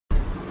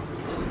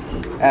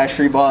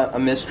Ashley bought a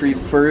mystery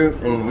fruit,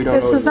 and we don't know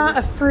what this is not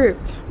a fruit.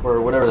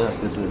 or whatever the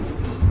heck this is.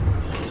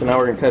 So now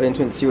we're gonna cut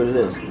into it and see what it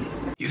is.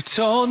 You've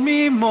told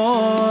me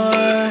more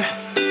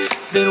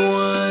than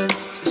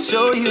once to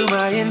show you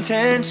my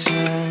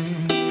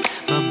intention.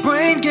 My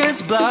brain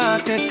gets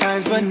blocked at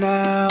times, but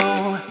now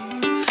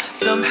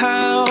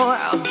somehow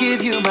I'll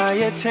give you my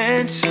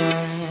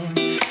attention.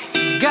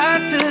 You've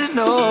got to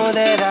know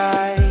that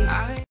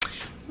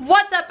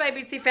What's up,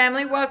 ABC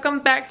family? Welcome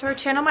back to our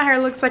channel. My hair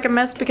looks like a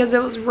mess because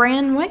it was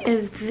ran. What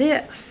is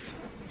this?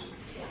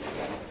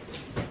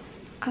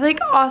 I think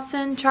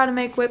Austin tried to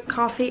make whipped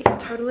coffee and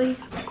totally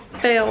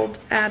failed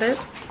at it.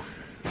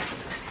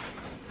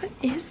 What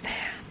is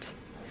that?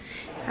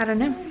 I don't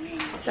know.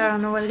 I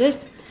don't know what it is.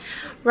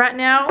 Right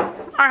now,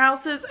 our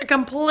house is a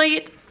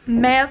complete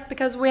mess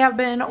because we have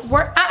been get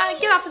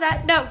off of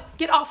that. No,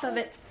 get off of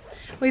it.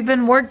 We've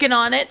been working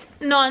on it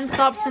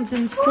non-stop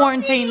since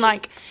quarantine,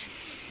 like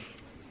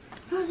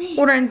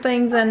ordering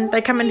things, and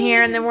they come in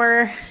here and then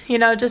we're, you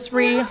know, just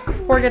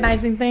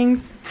reorganizing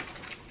things.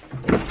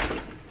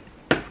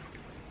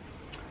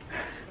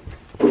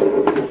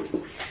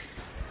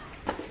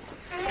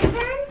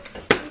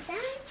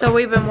 So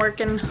we've been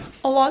working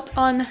a lot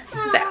on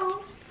that.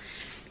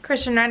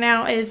 Christian right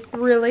now is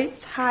really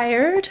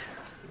tired.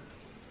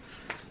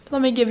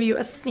 Let me give you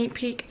a sneak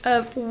peek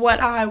of what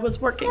I was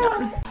working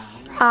on.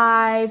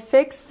 I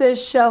fixed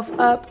this shelf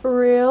up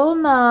real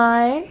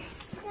nice.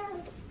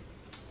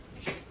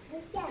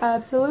 I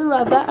absolutely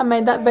love that. I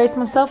made that base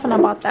myself and I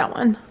bought that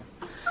one.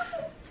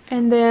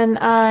 And then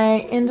I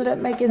ended up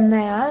making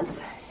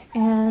that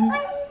and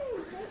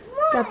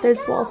got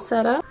this wall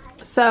set up.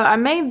 So I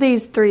made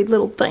these three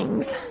little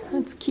things.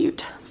 That's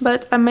cute.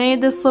 But I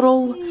made this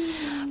little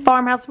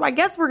farmhouse. I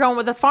guess we're going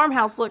with a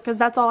farmhouse look because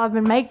that's all I've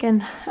been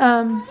making.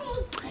 Got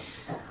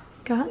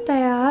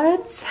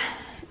that.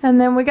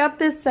 And then we got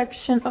this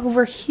section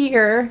over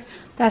here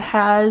that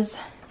has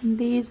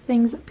these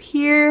things up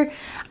here.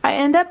 I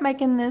end up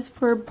making this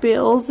for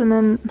bills and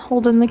then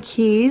holding the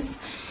keys.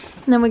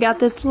 And then we got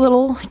this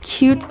little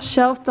cute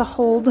shelf to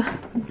hold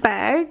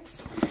bags.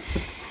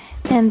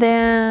 And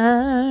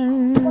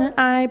then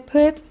I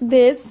put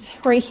this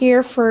right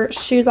here for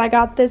shoes. I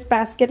got this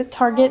basket at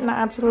Target and I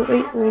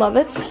absolutely love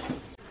it.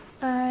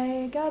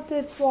 I got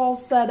this wall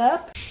set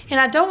up. And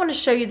I don't want to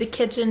show you the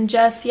kitchen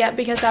just yet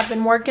because I've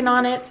been working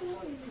on it.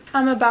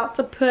 I'm about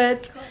to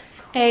put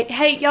a,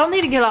 hey, y'all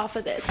need to get off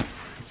of this.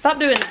 Stop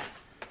doing that.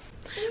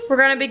 We're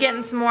going to be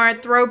getting some more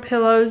throw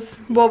pillows.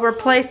 Well,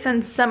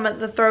 replacing some of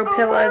the throw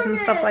pillows and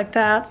stuff like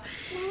that.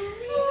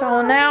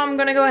 So now I'm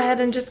going to go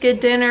ahead and just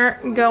get dinner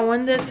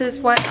going. This is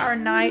what our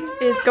night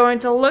is going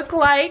to look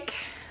like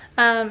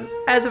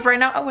as of right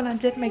now. Oh, and I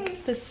did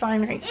make this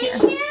sign right here.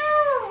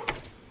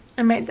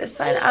 I made this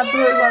sign. I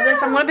absolutely love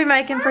this. I'm going to be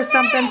making for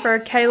something for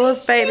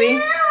Kayla's baby.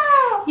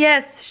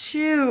 Yes,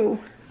 shoe.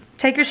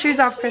 Take your shoes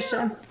off,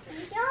 Christian.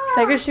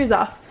 Take your shoes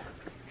off.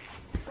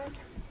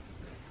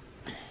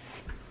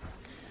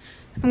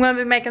 I'm going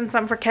to be making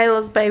some for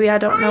Kayla's baby. I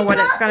don't know what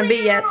it's going to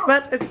be yet,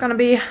 but it's going to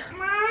be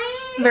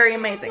very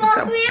amazing.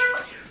 So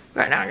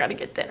right now I got to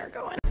get dinner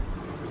going.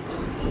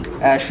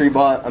 Ashley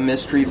bought a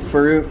mystery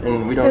fruit,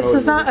 and we don't know what it is.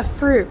 This is not a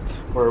fruit.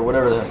 Or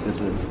whatever the heck this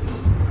is.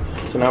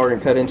 So now we're going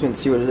to cut into it and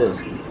see what it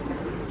is.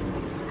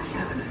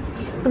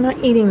 I'm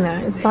not eating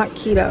that. It's not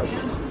keto.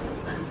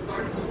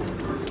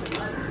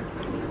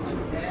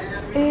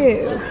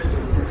 Ew.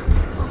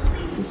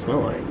 What's it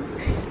smell like?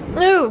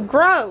 Ew,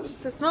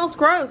 gross. It smells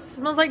gross. It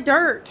smells like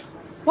dirt.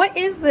 What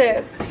is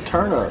this? It's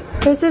turnip.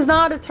 This is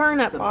not a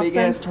turnip, It's a Austin. big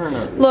ass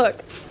turnip.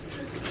 Look.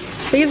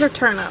 These are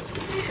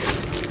turnips.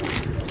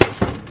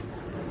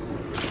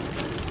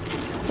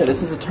 Yeah,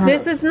 this is a turnip.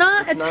 This is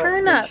not a It's not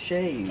turnip.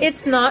 shaved.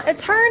 It's not a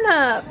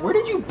turnip. Where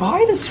did you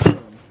buy this from?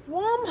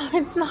 Walmart.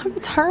 It's not a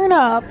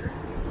turnip.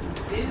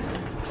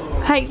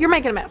 Hey, you're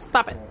making a mess.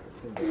 Stop it.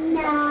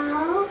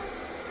 No.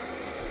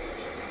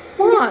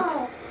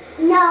 What?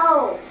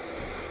 No.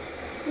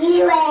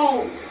 You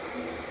ain't.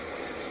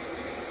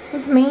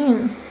 What's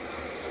mean?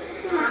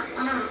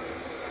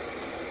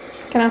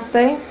 Can I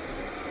stay?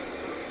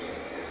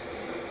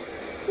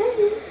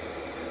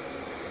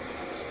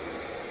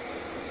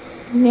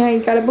 Yeah, you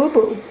got a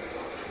boo-boo.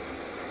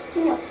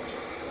 No.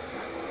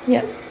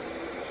 Yes.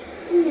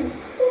 No.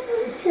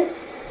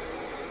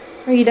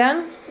 Are you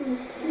done?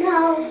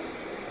 No.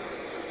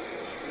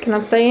 Can I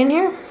stay in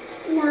here?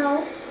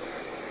 No.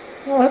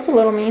 Well, that's a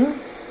little mean.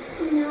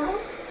 No.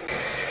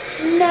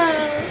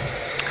 No.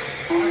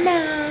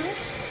 No.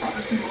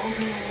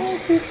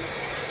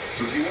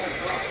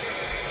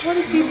 What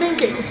is he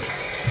thinking?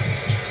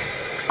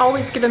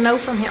 Always get a no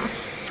from him.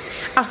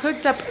 I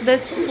hooked up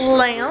this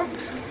lamp.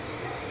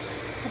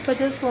 I put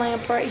this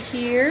lamp right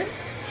here.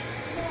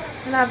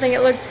 And I think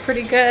it looks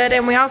pretty good.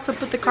 And we also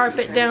put the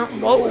carpet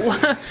down.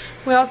 Whoa.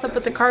 We also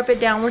put the carpet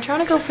down. We're trying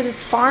to go for this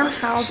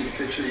farmhouse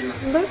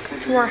look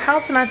to our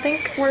house, and I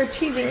think we're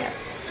achieving it.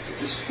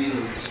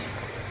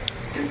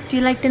 Do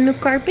you like the new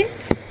carpet?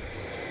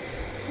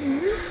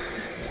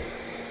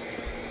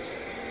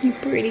 You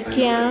pretty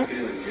cat.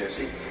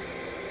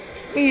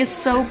 He is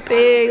so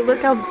big.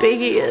 Look how big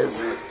he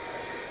is.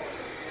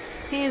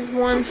 He is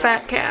one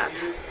fat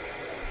cat.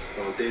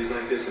 On days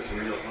like this, it's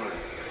real hard.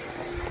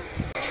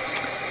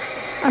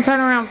 I turn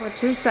around for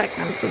 2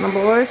 seconds and the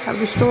boys have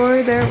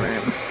destroyed their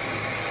room.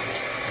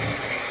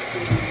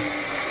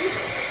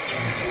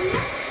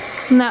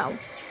 No.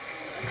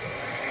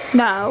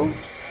 No.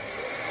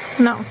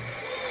 No.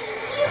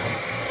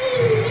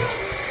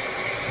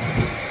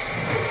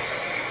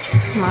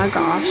 My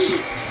gosh.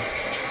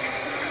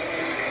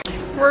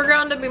 We're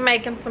going to be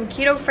making some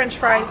keto french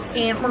fries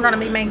and we're going to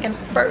be making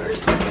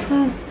burgers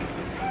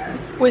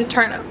with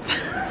turnips.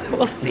 So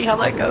we'll see how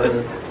that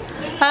goes.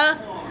 Huh?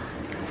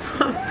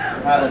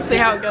 We'll see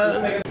how it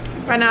goes.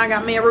 Right now I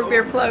got me a root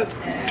beer float.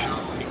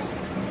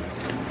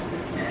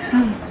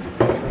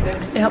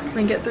 It helps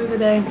me get through the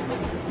day.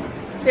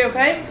 Is he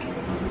okay?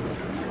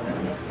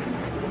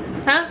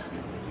 Huh?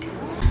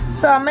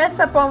 So I messed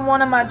up on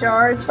one of my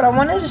jars, but I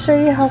wanted to show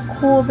you how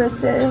cool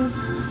this is.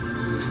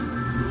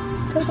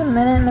 Just take a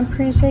minute and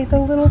appreciate the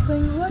little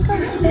things. Look how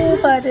cool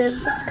that is.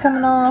 It's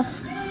coming off.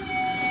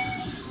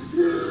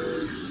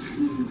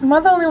 Am I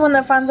the only one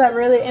that finds that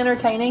really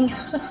entertaining?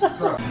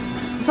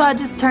 So I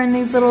just turned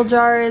these little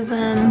jars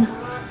in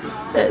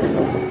this.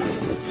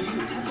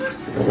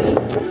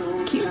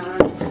 Cute.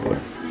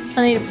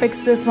 I need to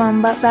fix this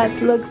one, but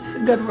that looks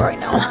good right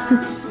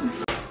now.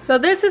 So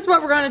this is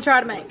what we're going to try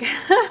to make.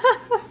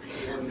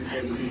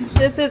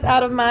 This is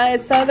out of my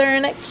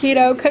Southern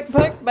Keto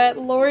cookbook, but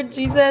Lord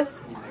Jesus,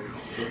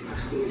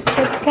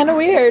 it's kind of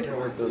weird.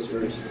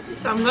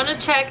 So I'm going to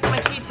check my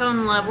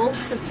ketone levels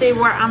to see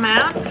where I'm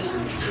at.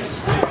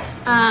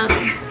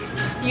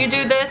 You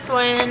do this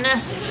when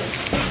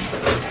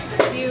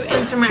you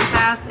intermittent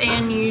fast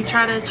and you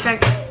try to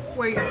check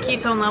where your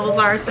ketone levels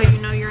are so you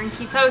know you're in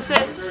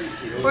ketosis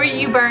or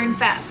you burn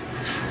fat.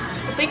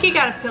 I think you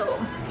gotta pill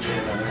them.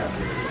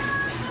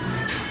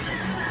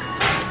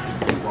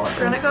 So we're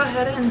gonna go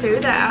ahead and do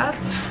that.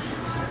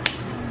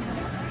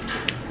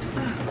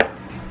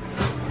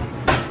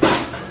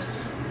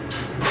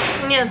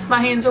 And yes, my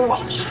hands are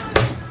washed.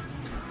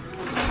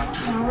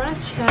 I'm gonna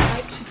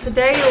check.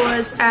 Today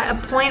was at a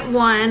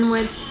 0.1,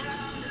 which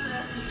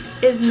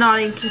is not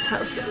in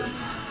ketosis.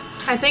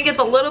 I think it's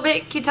a little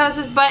bit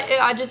ketosis, but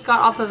I just got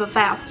off of a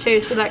fast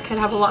too, so that could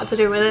have a lot to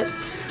do with it.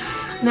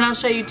 And then I'll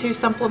show you 2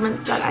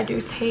 supplements that I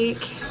do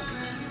take.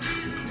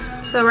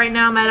 So right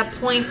now I'm at a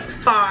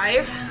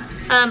 0.5.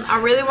 I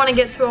really want to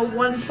get to a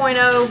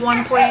 1.0,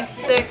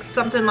 1.6,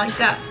 something like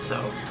that.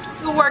 So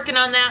still working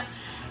on that.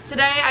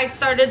 Today I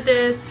started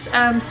this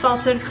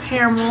salted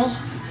caramel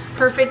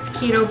perfect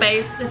keto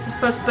base. This is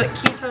supposed to put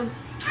ketones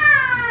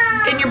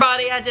in your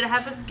body. I did a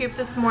half a scoop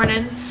this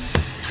morning.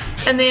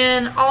 And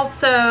then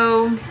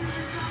also,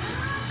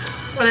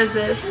 what is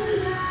this?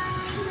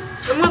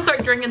 I'm gonna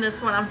start drinking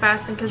this when I'm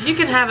fasting because you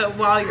can have it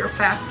while you're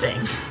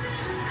fasting.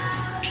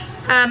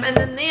 And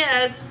then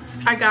this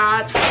I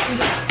got,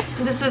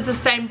 this is the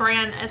same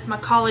brand as my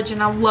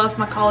collagen. I love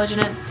my collagen.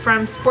 It's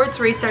from Sports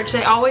Research.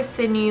 They always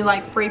send you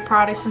like free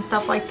products and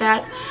stuff like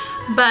that.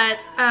 But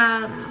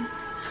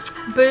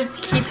boost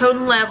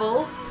ketone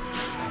levels.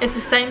 It's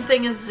the same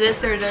thing as this.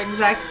 They're the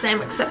exact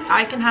same, except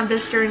I can have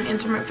this during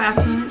intermittent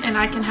fasting and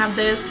I can have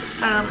this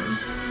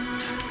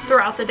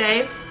throughout the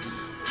day.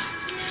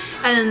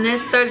 And then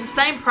this, they're the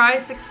same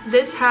price.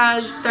 This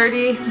has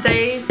 30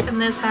 days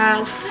and this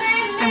has,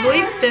 I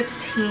believe,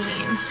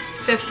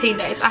 15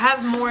 days. I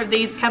have more of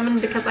these coming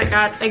because I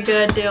got a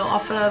good deal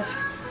off of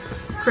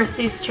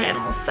Christy's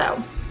channel.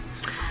 So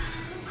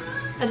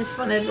I just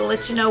wanted to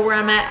let you know where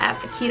I'm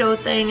at the keto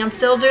thing. I'm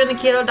still doing the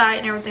keto diet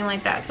and everything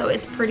like that. So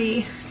it's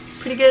pretty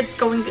good. It's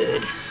going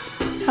good.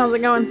 How's it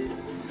going?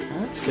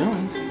 It's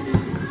going.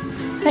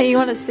 Hey, you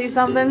want to see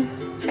something?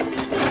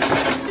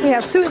 We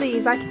have 2 of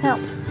these. I can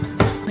help.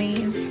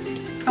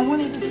 Please. I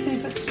wanted to see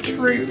if it's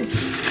true.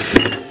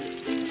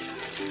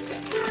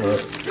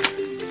 What?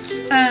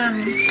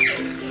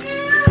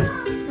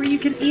 Where you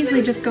can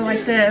easily just go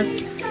like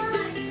this.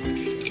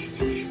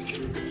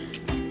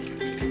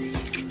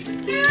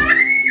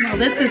 No,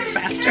 this is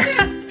faster.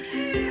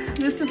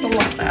 This is a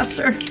lot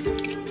faster.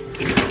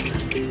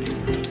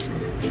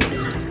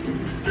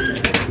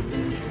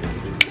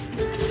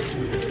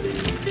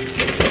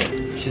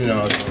 She didn't know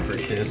I was going for a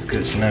kiss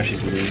because now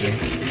she's losing.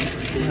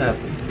 What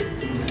happened?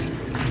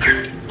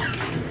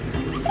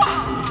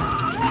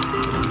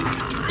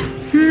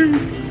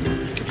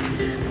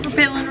 I'm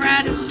feeling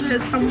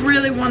radishes. I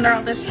really wonder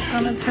how this is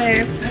gonna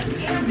taste.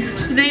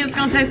 You think it's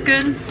gonna taste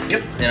good?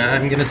 Yep. And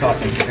I'm gonna toss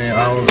them. And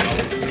I'll see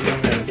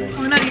everything.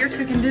 Oh no, you're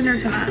cooking dinner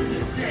tonight.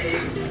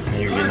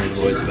 And you're giving the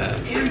boys a bath.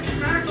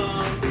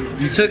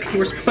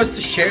 We're supposed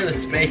to share the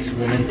space,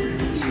 woman.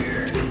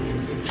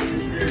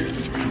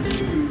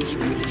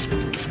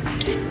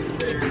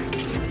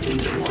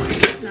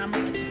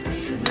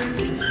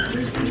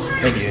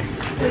 Thank you.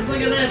 Just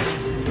look at this.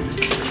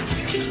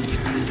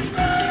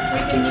 We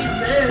can use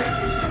this.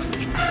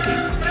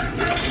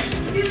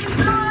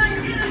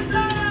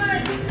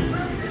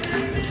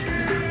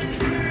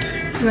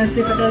 You want to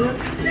see if it does it?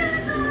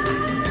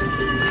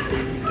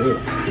 Do it.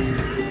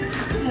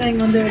 I That ain't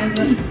gonna do it, is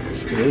it?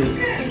 It is.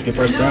 You can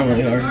press down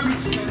really hard.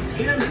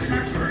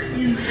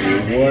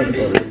 What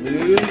a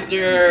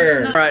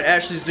loser. Alright,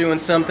 Ashley's doing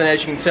something,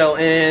 as you can tell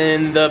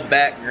in the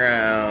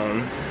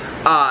background.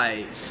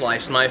 I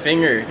sliced my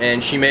finger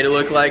and she made it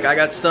look like I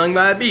got stung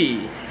by a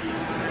bee.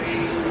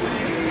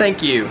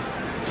 Thank you.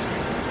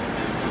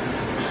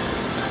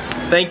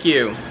 Thank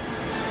you.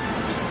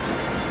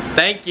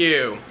 Thank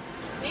you.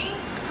 Me?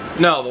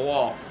 No, the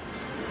wall.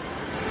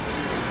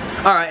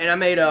 Alright, and I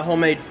made a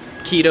homemade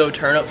keto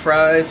turnip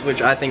fries,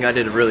 which I think I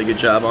did a really good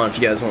job on. If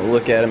you guys want to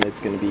look at them, it's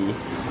gonna be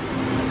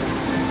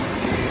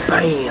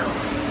bam,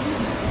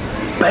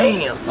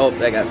 bam. Oh,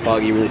 that got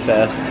foggy really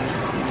fast.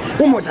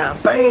 One more time,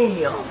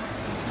 bam.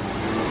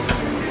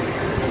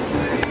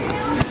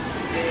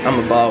 I'm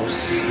a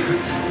boss.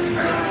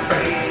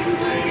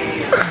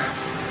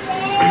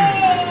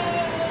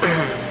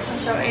 I'll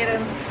show Aiden.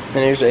 And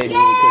here's Aiden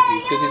eating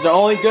cookies, because he's the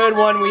only good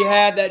one we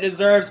have that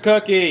deserves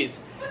cookies.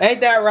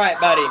 Ain't that right,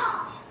 buddy?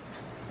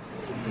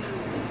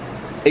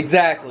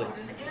 Exactly.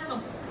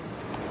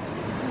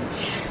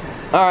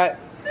 Alright,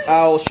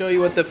 I'll show you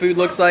what the food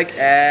looks like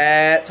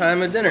at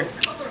time of dinner.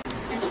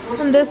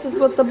 And this is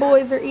what the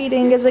boys are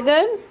eating. Is it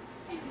good?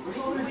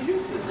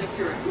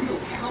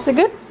 Is it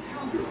good?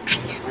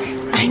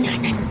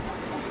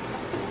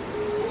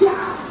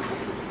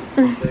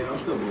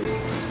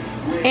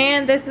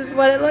 And this is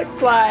what it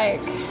looks like.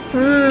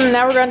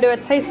 Now we're gonna do a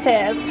taste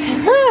test.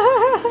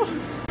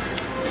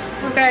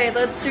 Okay,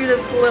 let's do this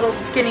little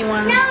skinny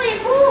one. No,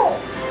 it's full.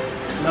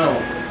 No.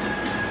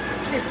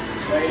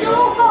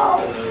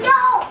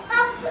 No,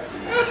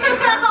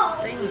 no.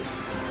 Stinky.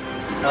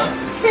 Huh?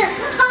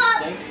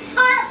 Hot,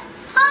 hot,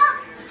 hot,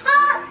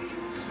 hot.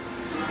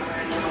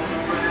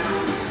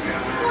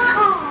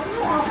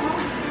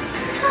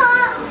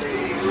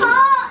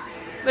 Hot,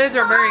 These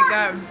are very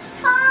good.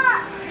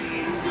 hot,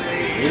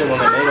 You the one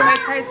that made them. They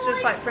taste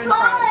just like French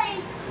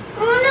fries.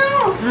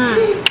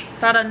 Oh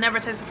Thought I'd never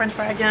taste a French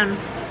fry again.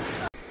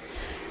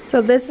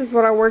 So this is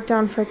what I worked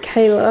on for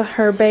Kayla.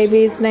 Her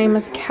baby's name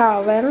is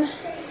Calvin.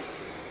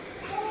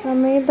 So I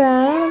made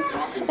that.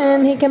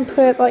 And he can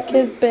put like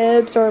his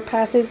bibs or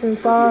passies and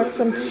socks,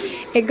 and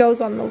it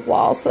goes on the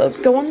wall. So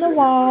it'll go on the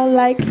wall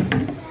like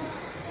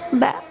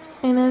that.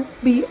 And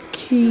it'd be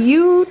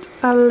cute.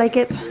 I like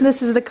it.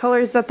 This is the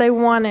colors that they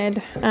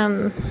wanted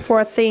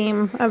for a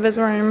theme of his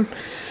room.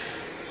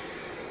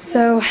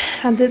 So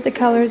I did the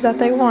colors that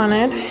they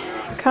wanted.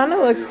 Kind of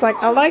looks like,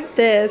 I like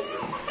this.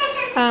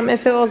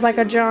 If it was like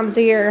a John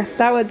Deere,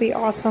 that would be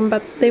awesome.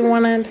 But they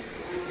wanted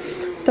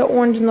the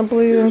orange and the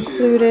blue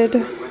included.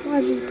 Why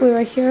is this blue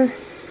right here?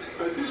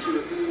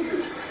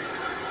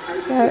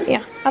 So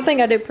yeah, I think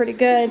I did pretty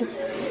good.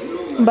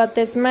 But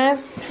this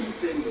mess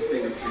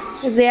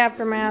is the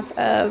aftermath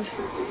of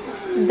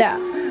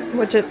that,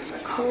 which is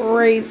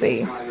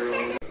crazy.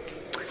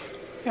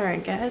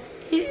 Alright guys,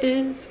 it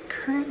is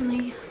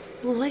currently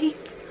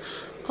late.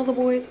 All the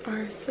boys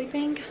are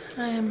sleeping.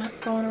 I am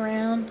going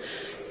around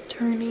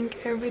turning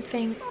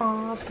everything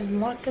off and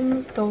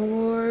locking the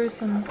doors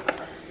and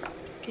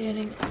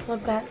getting all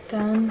of that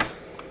done.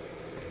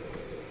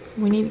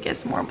 We need to get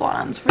some more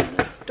blinds for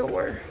this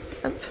door.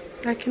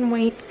 I can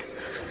wait.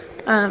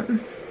 The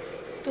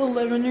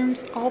living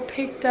room's all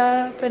picked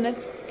up and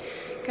it's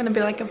gonna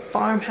be like a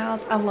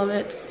farmhouse. I love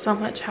it so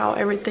much how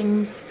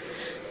everything's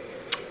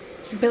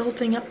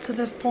building up to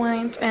this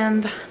point,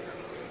 and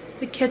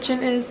the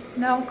kitchen is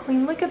now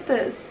clean. Look at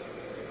this.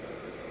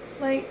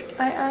 Like,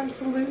 I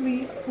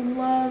absolutely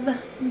love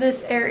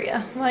this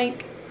area.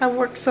 Like, I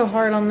worked so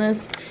hard on this,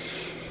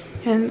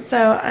 and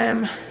so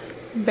I'm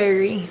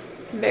very,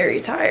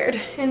 very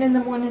tired. And in the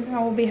morning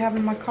I will be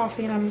having my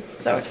coffee, and I'm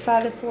so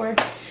excited for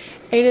it.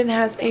 Aiden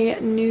has a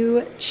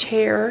new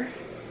chair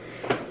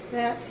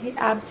that he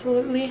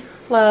absolutely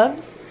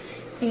loves,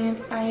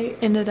 and I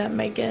ended up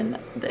making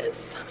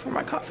this for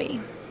my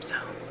coffee. So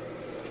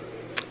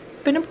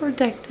it's been a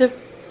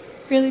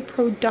really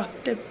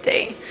productive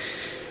day.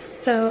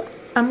 So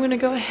I'm gonna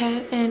go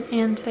ahead and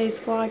end today's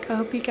vlog. I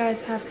hope you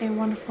guys have a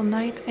wonderful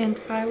night, and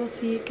I will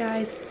see you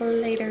guys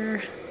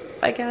later.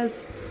 Bye guys.